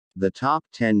The top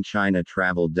 10 China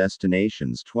travel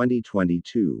destinations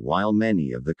 2022. While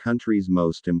many of the country's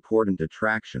most important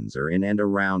attractions are in and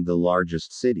around the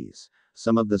largest cities,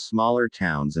 some of the smaller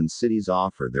towns and cities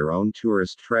offer their own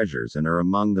tourist treasures and are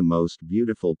among the most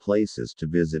beautiful places to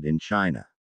visit in China.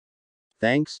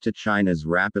 Thanks to China's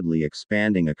rapidly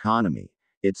expanding economy,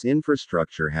 its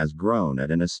infrastructure has grown at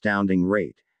an astounding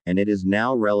rate, and it is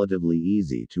now relatively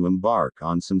easy to embark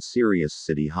on some serious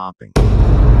city hopping.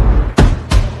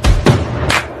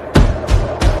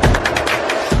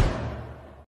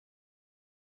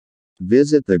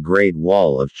 Visit the Great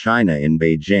Wall of China in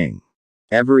Beijing.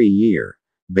 Every year,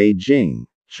 Beijing,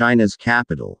 China's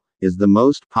capital, is the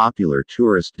most popular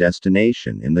tourist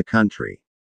destination in the country.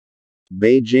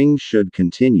 Beijing should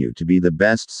continue to be the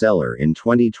best seller in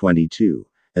 2022,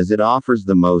 as it offers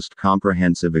the most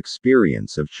comprehensive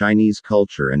experience of Chinese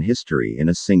culture and history in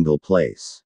a single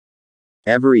place.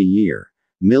 Every year,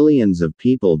 millions of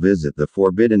people visit the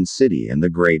Forbidden City and the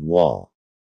Great Wall.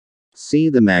 See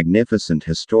the magnificent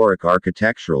historic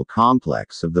architectural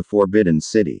complex of the Forbidden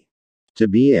City. To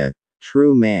be a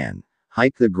true man,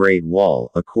 hike the Great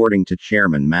Wall, according to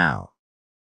Chairman Mao.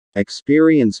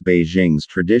 Experience Beijing's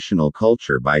traditional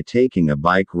culture by taking a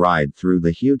bike ride through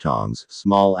the Hutong's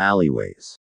small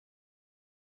alleyways.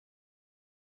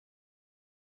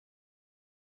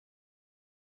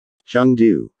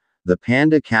 Chengdu, the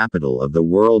panda capital of the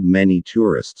world. Many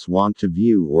tourists want to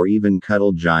view or even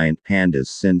cuddle giant pandas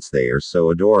since they are so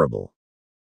adorable.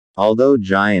 Although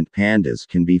giant pandas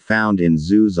can be found in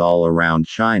zoos all around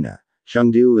China,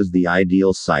 Chengdu is the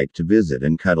ideal site to visit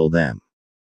and cuddle them.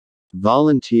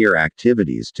 Volunteer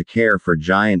activities to care for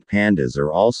giant pandas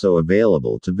are also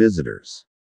available to visitors.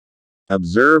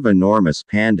 Observe enormous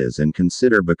pandas and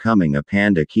consider becoming a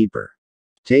panda keeper.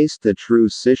 Taste the true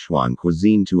Sichuan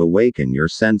cuisine to awaken your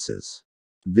senses.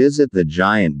 Visit the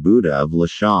giant Buddha of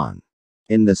Lashan.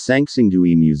 In the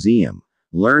Sangsingdui Museum,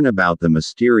 learn about the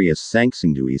mysterious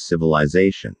Sangsingdui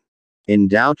civilization. In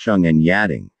Daocheng and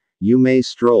Yading, you may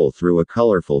stroll through a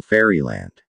colorful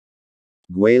fairyland.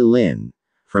 Guilin.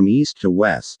 From east to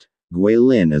west,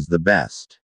 Guilin is the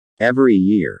best. Every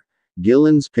year,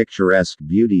 Guilin's picturesque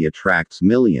beauty attracts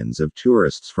millions of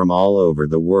tourists from all over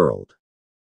the world.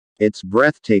 Its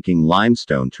breathtaking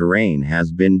limestone terrain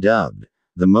has been dubbed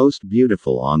the most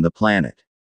beautiful on the planet.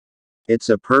 It's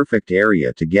a perfect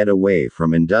area to get away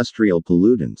from industrial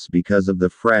pollutants because of the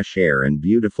fresh air and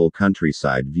beautiful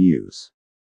countryside views.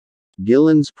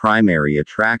 Guilin's primary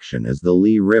attraction is the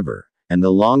Li River, and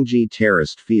the Longji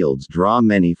terraced fields draw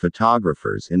many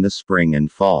photographers in the spring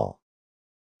and fall.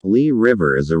 Li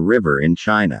River is a river in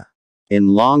China. In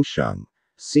Longsheng,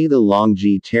 see the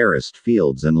Longji terraced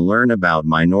fields and learn about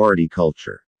minority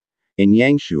culture. In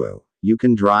Yangshuo, you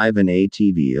can drive an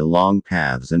ATV along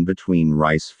paths and between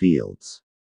rice fields.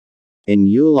 In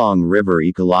Yulong River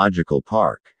Ecological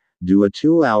Park, do a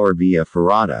 2-hour via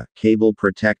ferrata,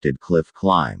 cable-protected cliff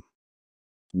climb.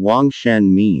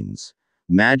 Wangshen means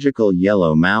magical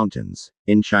yellow mountains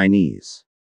in Chinese.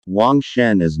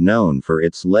 Wangshen is known for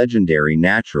its legendary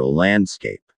natural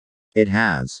landscape. It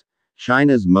has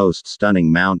China's most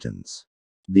stunning mountains.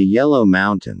 The Yellow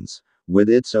Mountains,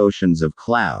 with its oceans of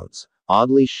clouds,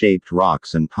 oddly shaped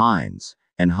rocks and pines,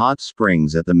 and hot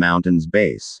springs at the mountain's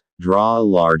base, draw a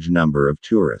large number of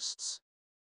tourists.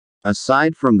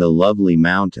 Aside from the lovely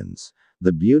mountains,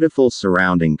 the beautiful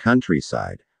surrounding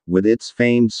countryside, with its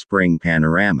famed spring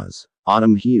panoramas,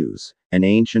 autumn hues, and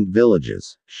ancient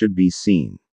villages, should be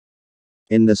seen.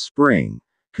 In the spring,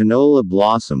 canola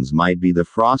blossoms might be the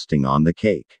frosting on the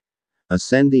cake.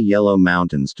 Ascend the Yellow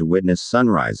Mountains to witness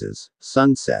sunrises,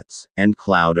 sunsets, and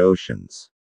cloud oceans.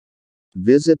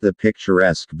 Visit the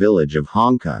picturesque village of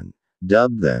Hongkong,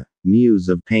 dubbed the Muse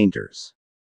of Painters.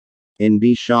 In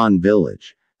Bishan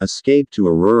Village, escape to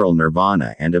a rural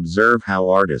nirvana and observe how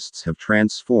artists have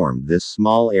transformed this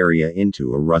small area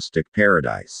into a rustic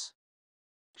paradise.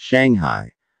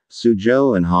 Shanghai,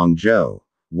 Suzhou and Hangzhou,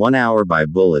 1 hour by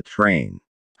bullet train.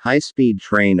 High-speed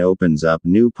train opens up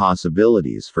new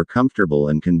possibilities for comfortable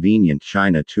and convenient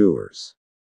China tours.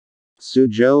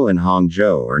 Suzhou and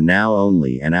Hangzhou are now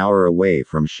only an hour away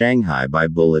from Shanghai by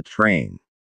bullet train.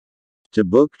 To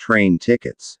book train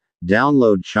tickets,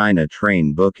 download China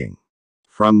Train Booking.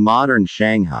 From modern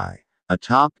Shanghai, a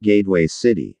top gateway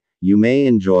city, you may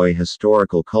enjoy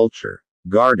historical culture,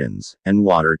 gardens, and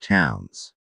water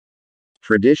towns.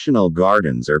 Traditional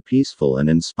gardens are peaceful and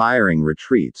inspiring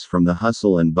retreats from the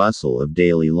hustle and bustle of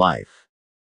daily life.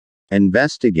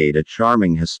 Investigate a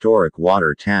charming historic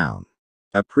water town.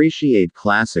 Appreciate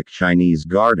classic Chinese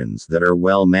gardens that are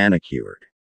well manicured.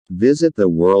 Visit the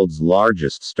world's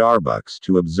largest Starbucks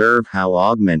to observe how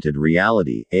augmented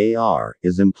reality (AR)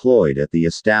 is employed at the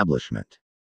establishment.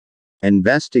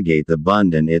 Investigate the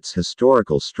Bund and its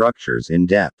historical structures in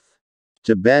depth.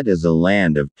 Tibet is a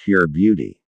land of pure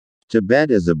beauty.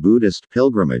 Tibet is a Buddhist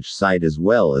pilgrimage site as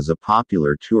well as a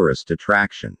popular tourist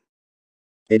attraction.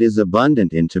 It is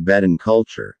abundant in Tibetan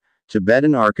culture,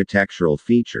 Tibetan architectural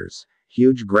features,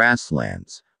 huge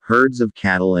grasslands, herds of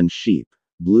cattle and sheep,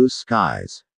 blue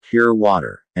skies, pure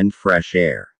water, and fresh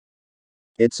air.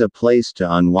 It's a place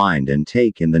to unwind and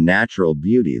take in the natural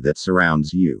beauty that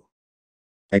surrounds you.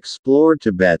 Explore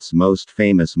Tibet's most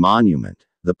famous monument,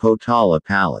 the Potala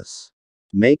Palace.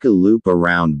 Make a loop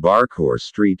around Barkhor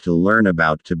Street to learn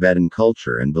about Tibetan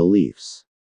culture and beliefs.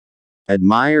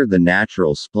 Admire the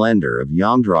natural splendor of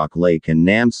Yamdrok Lake and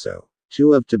Namso,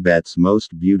 two of Tibet's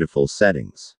most beautiful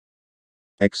settings.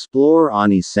 Explore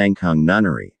Ani Senkhung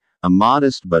Nunnery, a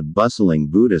modest but bustling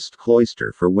Buddhist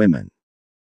cloister for women.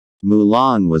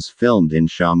 Mulan was filmed in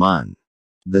Xiamen.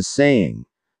 The saying,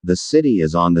 "The city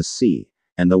is on the sea,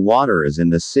 and the water is in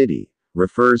the city,"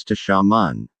 refers to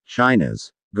Xiamen,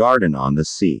 China's garden on the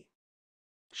sea.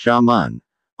 Xiamen,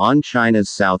 on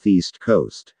China's southeast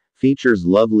coast, features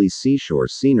lovely seashore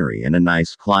scenery and a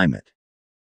nice climate.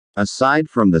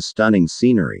 Aside from the stunning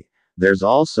scenery, there's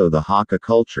also the Hakka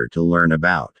culture to learn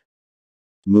about.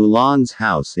 Mulan's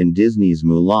house in Disney's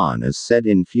Mulan is set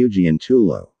in Fujian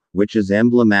Tulo, which is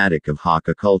emblematic of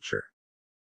Hakka culture.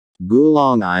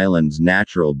 Gulong Island's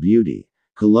natural beauty,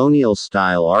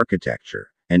 colonial-style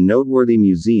architecture, and noteworthy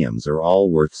museums are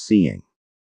all worth seeing.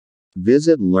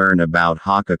 Learn about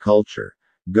Hakka culture.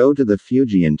 Go to the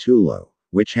Fujian Tulo,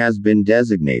 which has been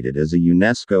designated as a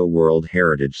UNESCO World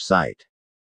Heritage Site.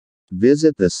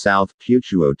 Visit the South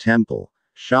Puchuo Temple,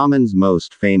 Xiamen's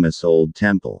most famous old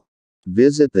temple.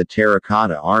 Visit the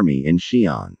Terracotta Army in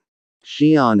Xi'an.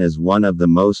 Xi'an is one of the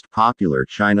most popular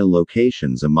China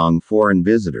locations among foreign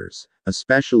visitors,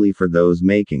 especially for those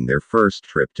making their first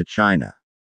trip to China.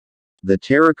 The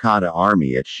Terracotta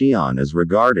Army at Xi'an is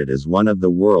regarded as one of the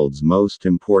world's most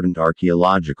important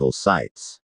archaeological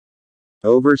sites.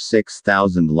 Over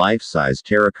 6,000 life-size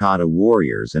terracotta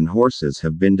warriors and horses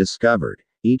have been discovered,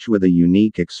 each with a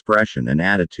unique expression and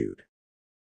attitude.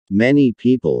 Many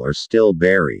people are still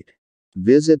buried.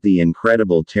 Visit the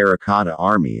incredible Terracotta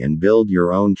Army and build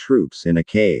your own troops in a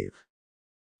cave.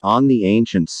 On the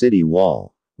ancient city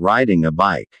wall, riding a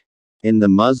bike. In the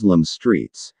Muslim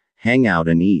streets, hang out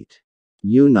and eat.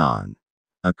 Yunnan.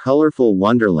 A colorful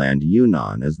wonderland.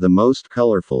 Yunnan is the most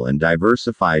colorful and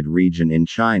diversified region in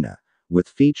China, with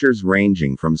features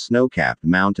ranging from snow-capped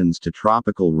mountains to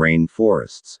tropical rain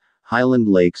forests, highland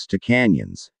lakes to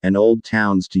canyons, and old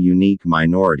towns to unique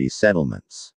minority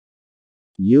settlements.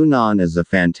 Yunnan is a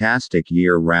fantastic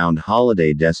year-round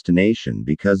holiday destination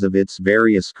because of its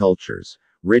various cultures,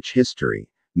 rich history,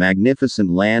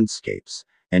 magnificent landscapes,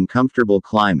 and comfortable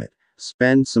climate.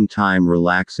 Spend some time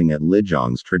relaxing at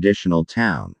Lijiang's traditional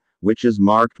town, which is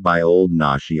marked by old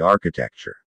Naxi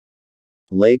architecture.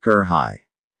 Lake Erhai.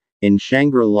 In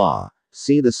Shangri-La,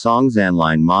 see the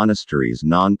Songzanline Monastery's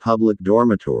non-public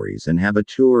dormitories and have a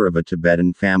tour of a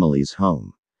Tibetan family's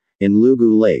home. In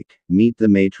Lugu Lake, meet the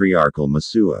matriarchal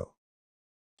Masuo.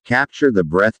 Capture the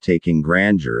breathtaking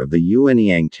grandeur of the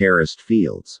Yuanyang Terraced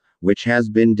Fields, which has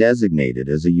been designated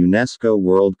as a UNESCO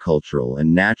World Cultural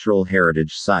and Natural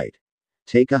Heritage Site.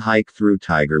 Take a hike through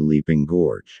Tiger Leaping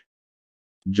Gorge.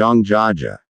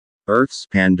 Zhangjiajie. Earth's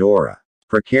Pandora.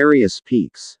 Precarious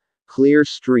peaks, clear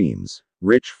streams,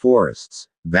 rich forests,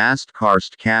 vast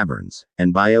karst caverns,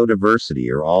 and biodiversity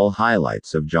are all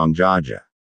highlights of Zhangjiajie.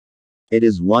 It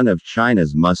is one of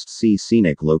China's must-see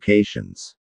scenic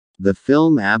locations. The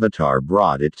film Avatar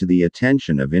brought it to the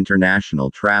attention of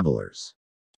international travelers.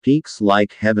 Peaks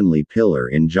like Heavenly Pillar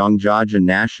in Zhangjiajie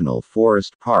National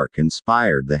Forest Park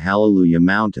inspired the Hallelujah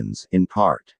Mountains, in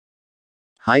part.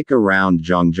 Hike around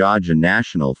Zhangjiajie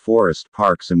National Forest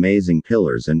Park's amazing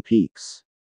pillars and peaks.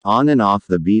 On and off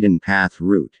the beaten path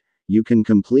route, you can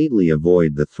completely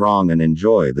avoid the throng and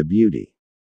enjoy the beauty.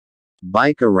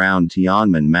 Bike around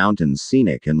Tianmen Mountain's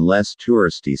scenic and less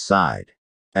touristy side.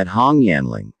 At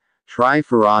Hongyanling, try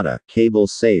Ferrata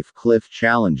cable-safe cliff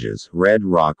challenges, Red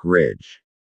Rock Ridge.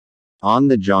 On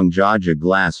the Zhangjiajie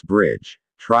Glass Bridge,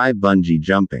 try bungee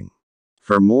jumping.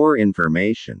 For more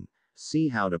information, see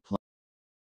how to plan.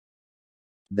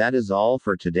 That is all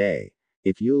for today.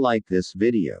 If you like this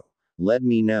video, let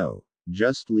me know.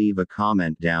 Just leave a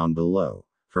comment down below.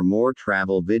 For more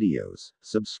travel videos,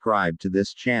 subscribe to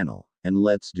this channel, and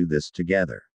let's do this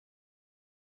together.